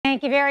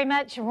Thank you very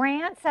much,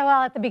 Rant. So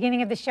at the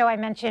beginning of the show, I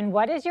mentioned,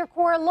 what is your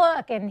core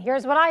look? And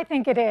here's what I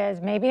think it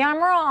is. Maybe I'm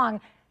wrong.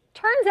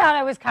 Turns out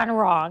I was kind of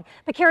wrong.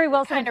 But Carrie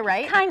Wilson, kind of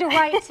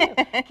right too.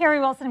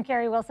 Carrie Wilson and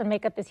Carrie Wilson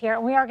Makeup is here,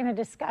 and we are going to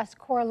discuss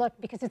core look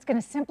because it's going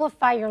to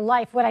simplify your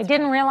life. What I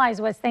didn't realize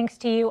was, thanks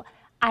to you,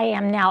 I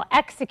am now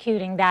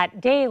executing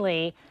that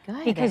daily.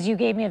 Good. Because you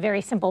gave me a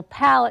very simple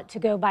palette to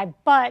go by.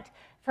 But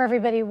for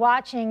everybody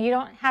watching, you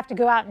don't have to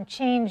go out and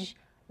change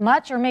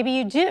much, or maybe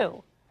you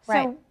do.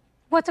 Right. So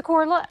what's a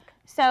core look?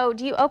 So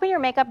do you open your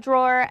makeup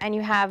drawer and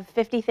you have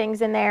 50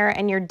 things in there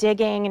and you're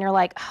digging and you're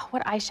like, oh,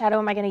 what eyeshadow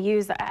am I going to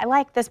use? I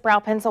like this brow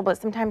pencil,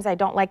 but sometimes I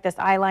don't like this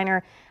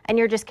eyeliner, and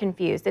you're just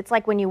confused. It's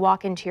like when you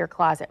walk into your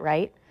closet,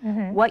 right?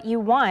 Mm-hmm. What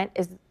you want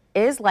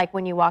is like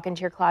when you walk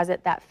into your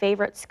closet, that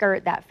favorite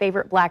skirt, that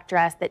favorite black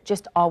dress that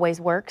just always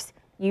works.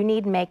 You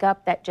need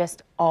makeup that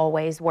just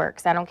always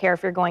works. I don't care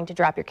if you're going to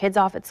drop your kids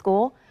off at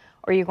school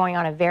or you're going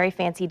on a very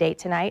fancy date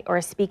tonight or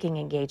a speaking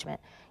engagement.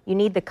 You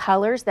need the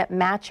colors that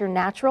match your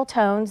natural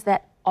tones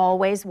that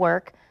always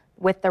work.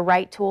 With the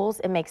right tools,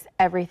 it makes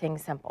everything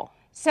simple.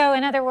 So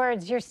in other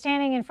words, you're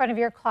standing in front of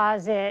your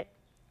closet,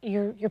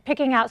 you're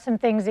picking out some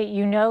things that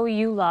you know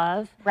you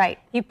love. Right.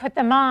 You put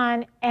them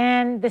on,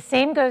 and the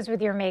same goes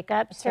with your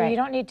makeup. That's so right. You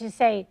don't need to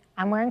say,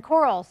 I'm wearing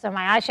coral, so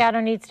my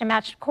eyeshadow needs to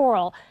match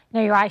coral.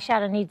 No, your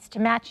eyeshadow needs to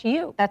match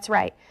you. That's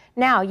right.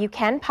 Now, you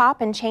can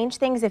pop and change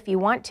things if you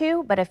want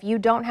to, but if you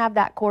don't have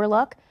that core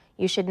look,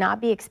 you should not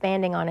be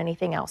expanding on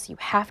anything else. You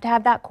have to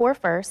have that core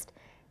first,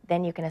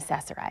 then you can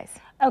accessorize.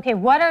 Okay,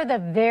 what are the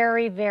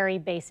very, very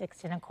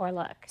basics in a core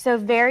look? So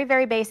very,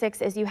 very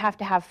basics is you have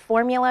to have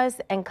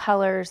formulas and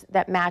colors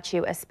that match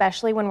you,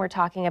 especially when we're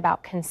talking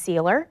about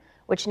concealer,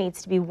 which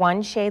needs to be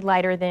one shade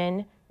lighter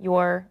than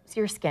your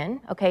skin,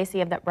 okay, so you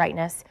have that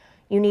brightness.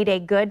 You need a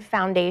good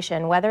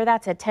foundation, whether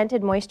that's a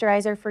tinted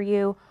moisturizer for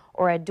you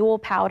or a dual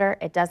powder.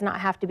 It does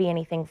not have to be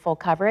anything full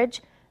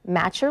coverage.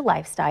 Match your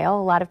lifestyle.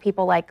 A lot of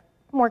people like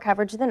more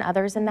coverage than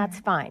others, and that's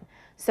fine.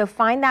 So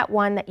find that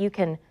one that you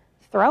can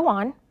throw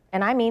on,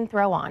 and I mean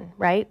throw on,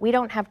 right? We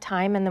don't have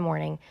time in the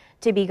morning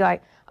to be going,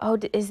 oh,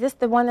 is this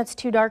the one that's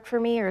too dark for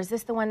me, or is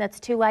this the one that's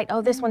too light?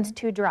 Oh, this one's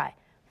too dry.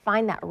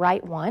 Find that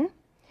right one.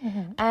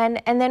 And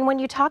then when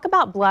you talk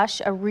about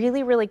blush, a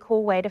really, really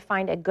cool way to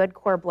find a good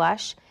core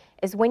blush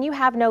is when you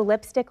have no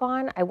lipstick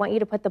on, I want you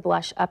to put the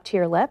blush up to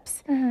your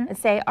lips and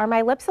say, are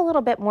my lips a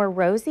little bit more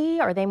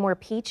rosy? Are they more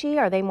peachy?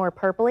 Are they more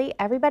purpley?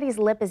 Everybody's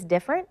lip is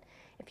different.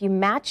 If you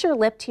match your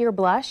lip to your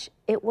blush,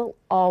 it will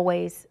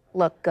always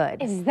look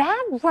good. Is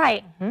that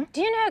right?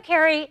 Do you know,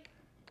 Carrie,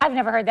 I've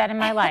never heard that in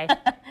my life.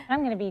 I'm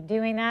going to be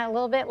doing that a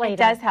little bit later. It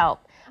does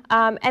help.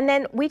 And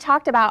then we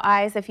talked about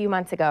eyes a few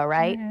months ago,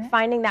 right?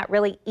 Finding that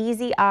really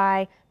easy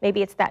eye.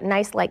 Maybe it's that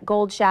nice like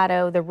gold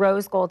shadow, the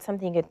rose gold,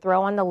 something you could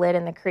throw on the lid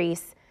in the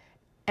crease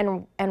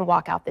and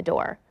walk out the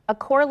door. A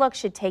core look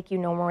should take you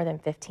no more than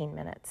 15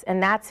 minutes,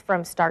 and that's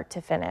from start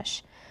to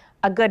finish.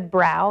 A good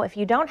brow, if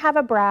you don't have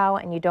a brow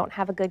and you don't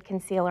have a good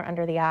concealer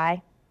under the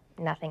eye,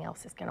 nothing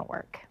else is going to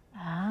work.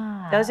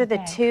 Those are the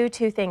two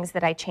things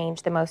that I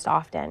change the most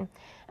often.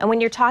 And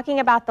when you're talking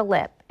about the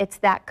lip, it's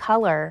that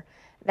color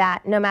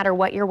that no matter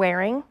what you're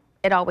wearing,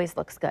 it always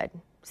looks good.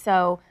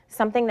 So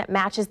something that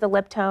matches the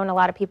lip tone, a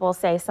lot of people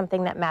say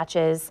something that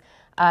matches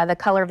the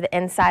color of the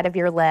inside of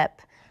your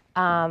lip.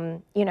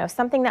 You know,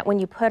 something that when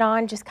you put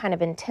on just kind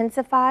of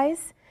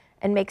intensifies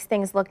and makes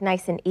things look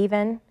nice and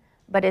even,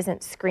 but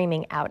isn't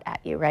screaming out at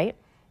you, right?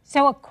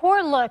 So a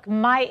core look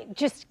might,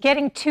 just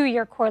getting to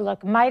your core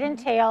look might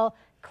entail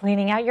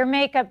cleaning out your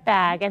makeup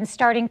bag and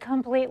starting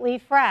completely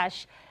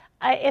fresh.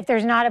 If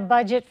there's not a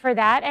budget for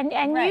that, and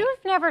Right.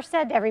 You've never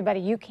said to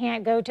everybody, you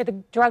can't go to the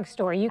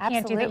drugstore, you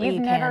can't do that. Absolutely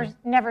You've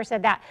never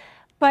said that.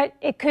 But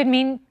it could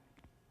mean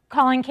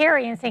calling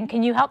Carrie and saying,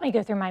 can you help me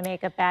go through my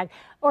makeup bag?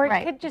 Or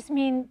it could just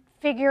mean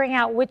figuring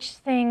out which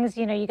things,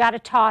 you know, you got to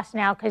toss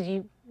now because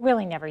you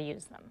really never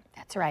use them.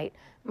 That's right.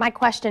 My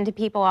question to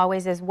people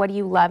always is, what do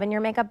you love in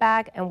your makeup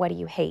bag and what do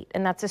you hate?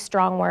 And that's a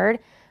strong word,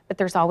 but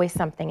there's always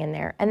something in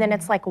there. And then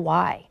it's like,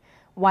 why?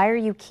 Why are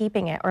you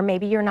keeping it? Or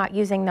maybe you're not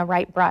using the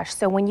right brush.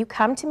 So when you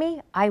come to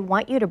me, I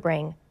want you to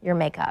bring your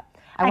makeup.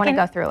 I want to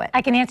go through it.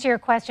 I can answer your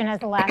question as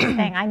the last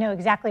thing. I know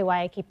exactly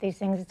why I keep these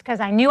things. It's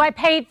because I knew I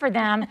paid for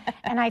them,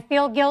 and I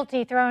feel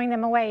guilty throwing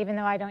them away even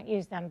though I don't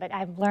use them. But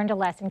I've learned a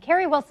lesson.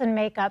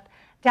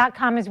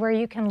 CarrieWilsonMakeup.com is where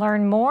you can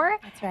learn more.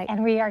 That's right.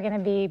 And we are going to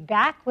be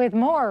back with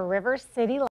more River City Live.